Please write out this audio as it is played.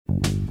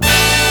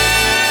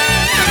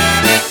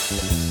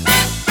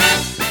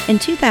In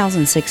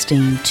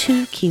 2016,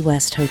 2 Key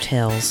West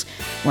hotels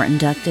were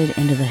inducted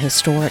into the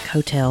Historic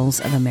Hotels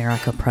of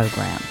America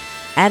program,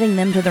 adding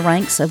them to the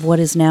ranks of what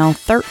is now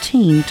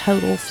 13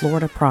 total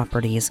Florida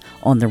properties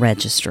on the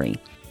registry.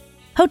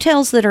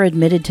 Hotels that are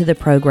admitted to the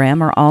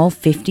program are all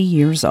 50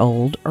 years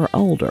old or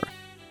older,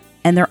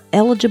 and they're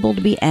eligible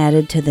to be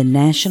added to the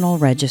National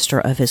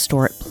Register of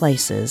Historic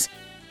Places,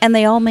 and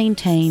they all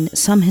maintain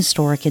some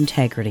historic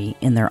integrity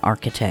in their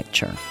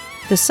architecture.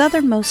 The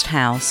Southernmost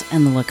House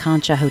and the La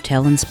Concha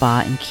Hotel and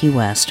Spa in Key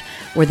West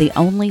were the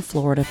only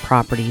Florida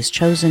properties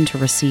chosen to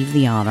receive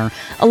the honor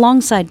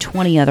alongside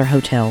 20 other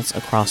hotels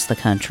across the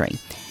country.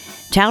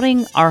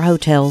 Touting our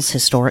hotel's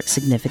historic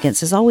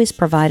significance has always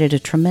provided a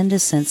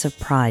tremendous sense of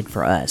pride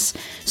for us,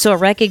 so a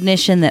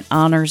recognition that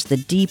honors the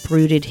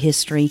deep-rooted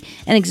history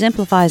and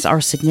exemplifies our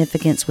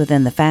significance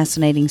within the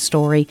fascinating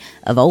story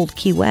of Old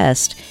Key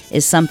West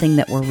is something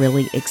that we're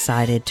really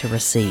excited to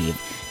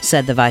receive,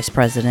 said the Vice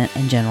President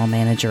and General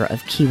Manager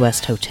of Key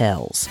West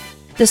Hotels.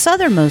 The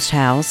Southernmost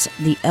House,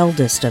 the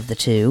eldest of the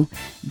two,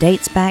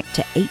 dates back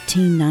to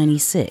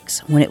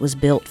 1896 when it was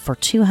built for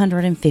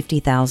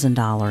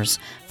 $250,000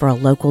 for a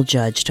local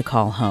judge to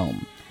call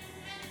home.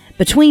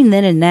 Between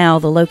then and now,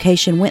 the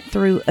location went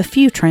through a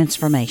few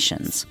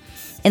transformations.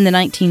 In the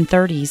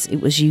 1930s, it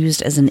was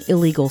used as an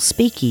illegal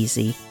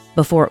speakeasy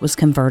before it was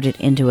converted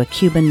into a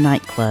Cuban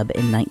nightclub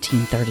in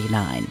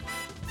 1939.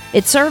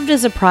 It served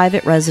as a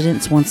private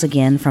residence once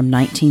again from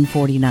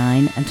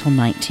 1949 until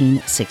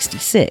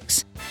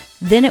 1966.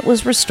 Then it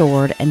was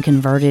restored and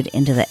converted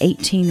into the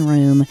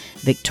 18-room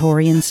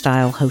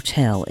Victorian-style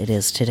hotel it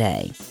is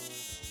today.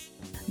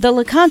 The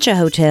La Concha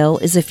Hotel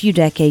is a few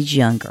decades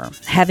younger,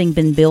 having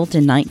been built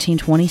in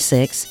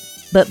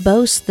 1926, but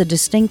boasts the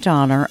distinct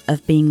honor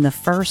of being the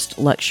first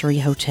luxury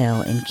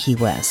hotel in Key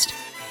West,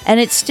 and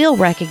it's still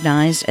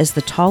recognized as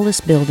the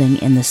tallest building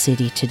in the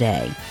city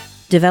today.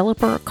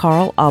 Developer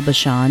Carl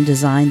Aubuchon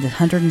designed the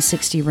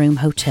 160-room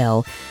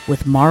hotel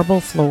with marble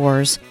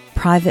floors,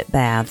 private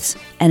baths,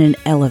 and an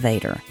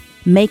elevator,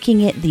 making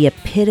it the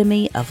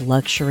epitome of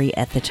luxury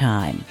at the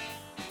time.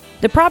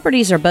 The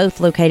properties are both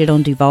located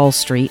on Duval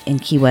Street in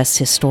Key West's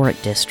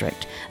historic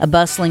district, a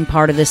bustling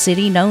part of the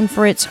city known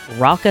for its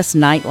raucous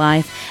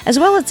nightlife as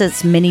well as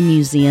its many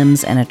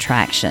museums and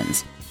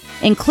attractions.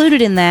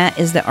 Included in that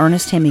is the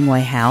Ernest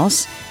Hemingway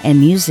House and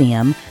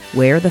Museum,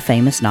 where the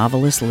famous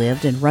novelist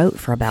lived and wrote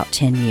for about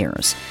 10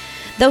 years.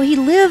 Though he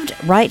lived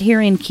right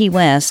here in Key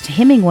West,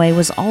 Hemingway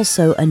was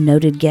also a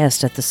noted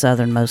guest at the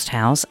Southernmost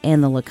House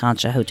and the La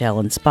Concha Hotel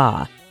and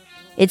Spa.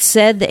 It's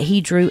said that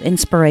he drew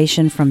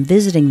inspiration from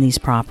visiting these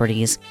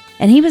properties,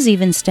 and he was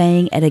even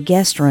staying at a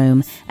guest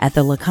room at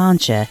the La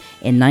Concha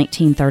in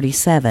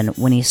 1937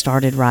 when he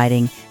started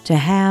writing To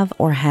Have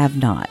or Have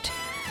Not,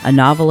 a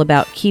novel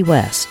about Key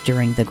West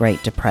during the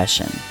Great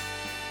Depression.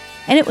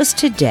 And it was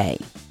today,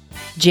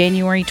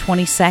 January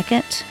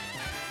 22nd,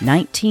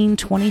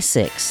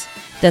 1926,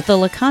 that the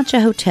La Concha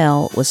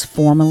Hotel was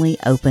formally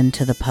opened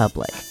to the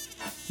public.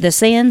 The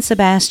San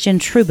Sebastian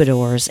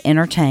Troubadours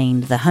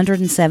entertained the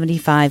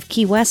 175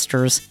 Key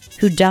Westers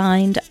who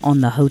dined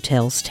on the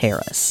hotel's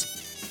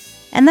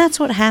terrace. And that's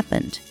what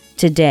happened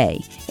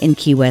today in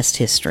Key West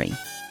history.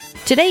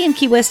 Today in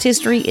Key West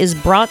history is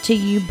brought to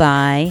you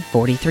by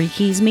 43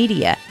 Keys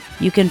Media.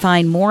 You can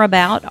find more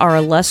about our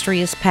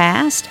illustrious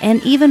past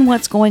and even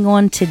what's going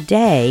on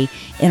today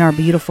in our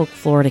beautiful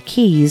Florida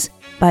Keys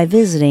by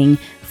visiting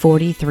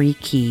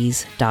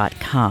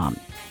 43keys.com.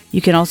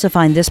 You can also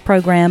find this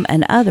program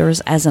and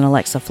others as an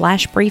Alexa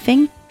Flash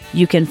Briefing.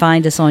 You can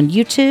find us on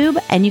YouTube,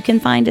 and you can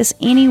find us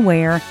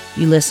anywhere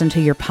you listen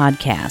to your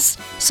podcasts.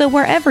 So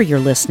wherever you're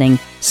listening,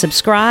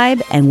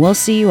 subscribe, and we'll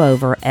see you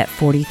over at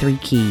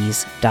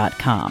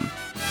 43keys.com.